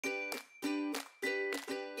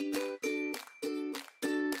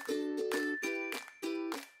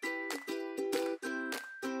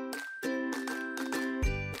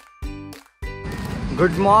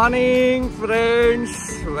Good morning friends,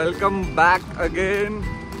 welcome back again.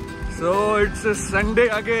 So it's a Sunday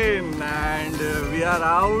again and we are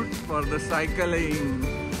out for the cycling.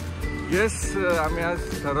 Yes, आम्ही आज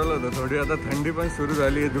ठरवलं होतं थोडी आता थंडी पण सुरू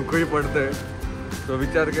झाली आहे, धुकही पडतंय. तो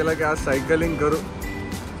विचार केला की आज सायकलिंग करू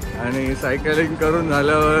आणि सायकलिंग करून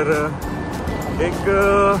झाल्यावर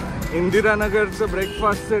एक इंदिरानगरचं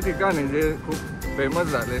ब्रेकफास्टचं ठिकाण आहे जे खूप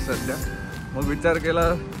फेमस झाले सध्या. मग विचार केला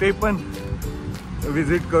ते पण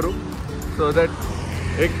विजिट करू सो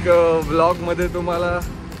दॅट एक व्लॉगमध्ये तुम्हाला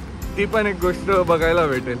ती पण एक गोष्ट बघायला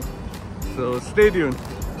भेटेल. So stay tune.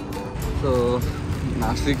 सो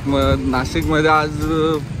नाशिकमध्ये आज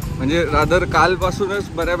म्हणजे रादर कालपासूनच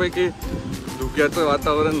बऱ्यापैकी धुक्याचं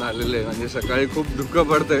वातावरण झालेलं आहे. म्हणजे सकाळी खूप धुकं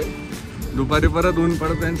पडतंय, दुपारी परत ऊन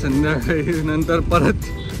पडतंय आणि संध्याकाळी नंतर परत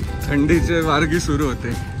थंडीचे वारगी सुरू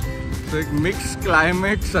होते. सो एक मिक्स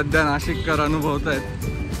क्लायमेट सध्या नाशिककर अनुभवत आहेत.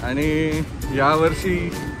 आणि यावर्षी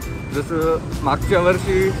जसं मागच्या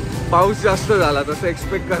वर्षी पाऊस जास्त झाला तसं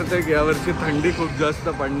एक्सपेक्ट करते की यावर्षी थंडी खूप जास्त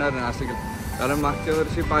पडणार नाशिकला, कारण मागच्या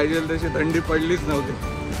वर्षी पाहिजे तशी थंडी पडलीच नव्हती.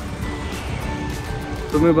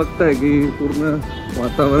 तुम्ही बघताय की पूर्ण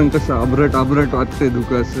वातावरण कसं आबरट वाटते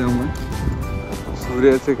धुकं असल्यामुळे.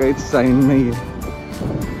 सूर्याचे काहीच साईन नाही आहे.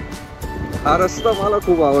 हा रस्ता मला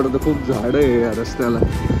खूप आवडतो, खूप झाडं आहे या रस्त्याला.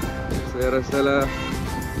 या रस्त्याला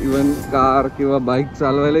इवन कार किंवा बाईक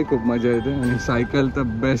चालवायलाही खूप मजा येते आणि सायकल तर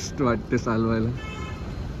बेस्ट वाटते चालवायला.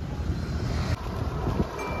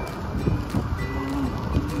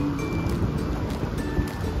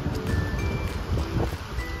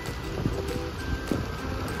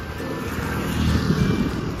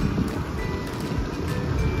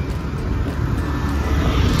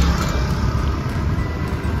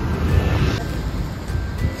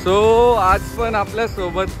 सो आज पण आपल्या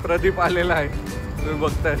सोबत प्रदीप आलेला आहे, तुम्ही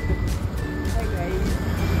बघताय.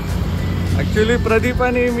 ॲक्च्युली प्रदीप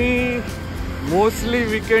आणि मी मोस्टली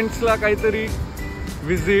विकेंड्सला काहीतरी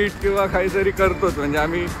विजिट किंवा काहीतरी करतोच. म्हणजे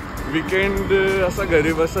आम्ही विकेंड असं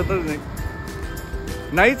घरी बसतच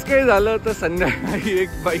नाहीच काही झालं तर संध्याकाळी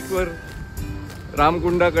एक बाईकवर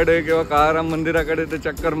रामकुंडाकडे किंवा काळाराम मंदिराकडे ते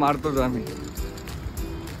चक्कर मारतोच आम्ही.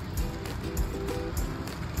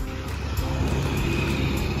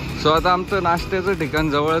 सो आता आमचं नाश्त्याचं ठिकाण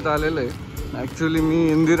जवळच आलेलं आहे. ॲक्च्युली मी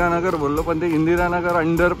इंदिरानगर बोललो पण ते इंदिरानगर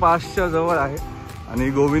अंडरपासच्या जवळ आहे आणि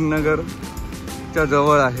गोविंद नगरच्या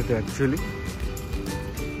जवळ आहे ते. ॲक्च्युली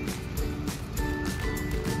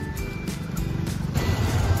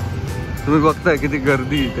तुम्ही बघताय किती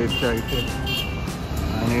गर्दी त्याच्या इथे,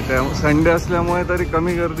 आणि त्या संडे असल्यामुळे तरी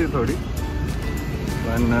कमी गर्दी थोडी,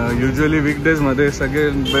 पण युजली वीकडेजमध्ये सगळे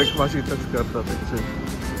ब्रेकफास्ट इथंच करतात ॲक्च्युली.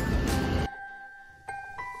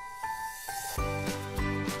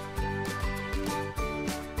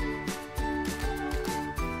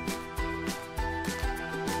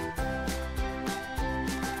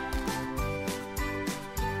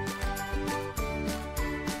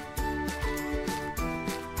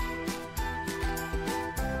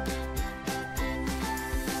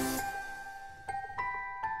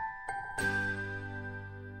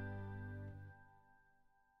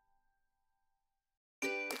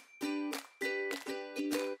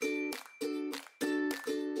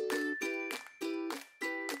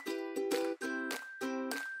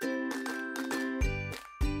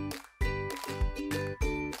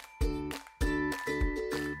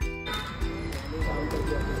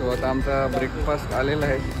 सो आता आमचा ब्रेकफास्ट आलेला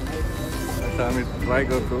आहे. आता आम्ही ट्राय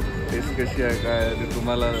करतो, टेस्ट कशी आहे काय आहे ते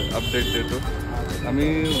तुम्हाला अपडेट देतो.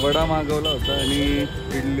 आम्ही वडा मागवला होता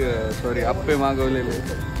आणि आप्पे मागवलेले,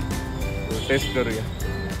 टेस्ट करूया.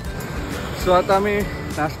 सो आता आम्ही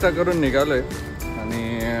नाश्ता करून निघालो आहे आणि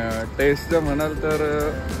टेस्ट जर म्हणाल तर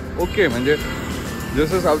ओके, म्हणजे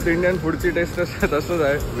जसं साऊथ इंडियन फूडची टेस्ट असतं तसंच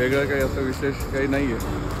आहे, वेगळं काही असं विशेष काही नाही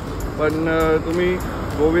आहे. पण तुम्ही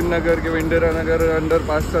गोविंद नगर किंवा इंदिरानगर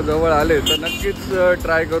अंडरपासच्या जवळ आले तर नक्कीच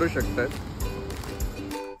ट्राय करू शकतात.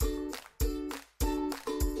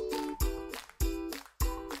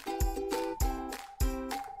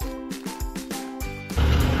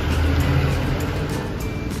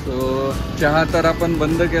 सो चहा तर आपण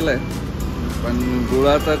बंद केलाय, पण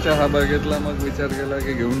गुळाचा चहा बघितला मग विचार केला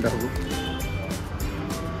की घेऊन टाकू.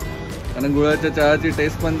 आणि गुळाच्या चहाची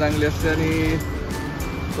टेस्ट पण चांगली असते आणि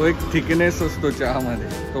तो एक थिकनेस असतो चहामध्ये,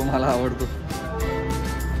 तो मला आवडतो.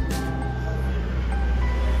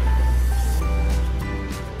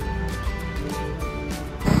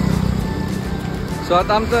 सो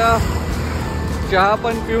आता आमचा चहा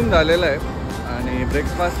पण पिऊन झालेला आहे आणि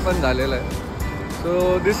ब्रेकफास्ट पण झालेला आहे.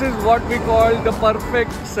 So this is what we call the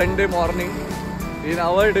perfect Sunday morning in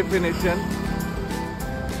our definition.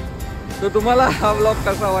 तो तुम्हाला हा व्लॉग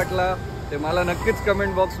कसा वाटला ते मला नक्कीच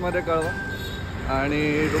कमेंट बॉक्समध्ये कळवा.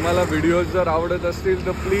 आणि तुम्हाला व्हिडिओज जर आवडत असतील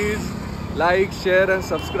तर please like, share and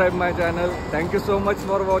subscribe my channel. Thank you so much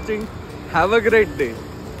for watching. Have a great day.